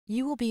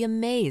You will be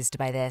amazed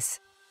by this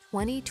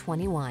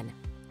 2021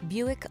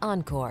 Buick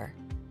Encore.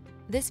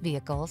 This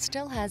vehicle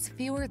still has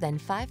fewer than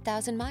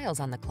 5,000 miles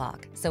on the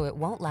clock, so it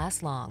won't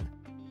last long.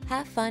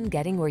 Have fun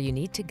getting where you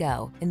need to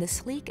go in the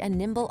sleek and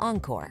nimble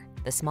Encore,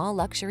 the small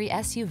luxury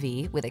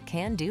SUV with a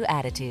can-do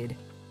attitude.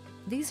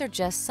 These are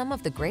just some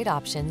of the great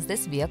options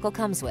this vehicle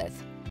comes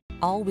with: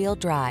 all-wheel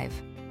drive,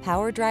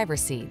 power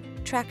driver's seat,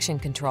 traction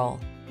control,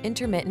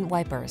 intermittent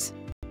wipers,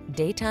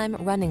 daytime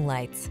running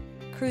lights,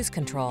 cruise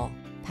control,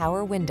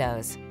 power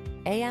windows,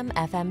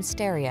 AM/FM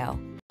stereo,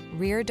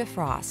 rear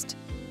defrost,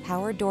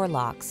 power door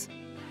locks.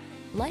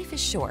 Life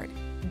is short.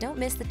 Don't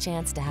miss the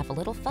chance to have a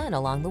little fun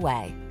along the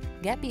way.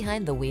 Get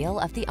behind the wheel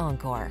of the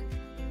Encore.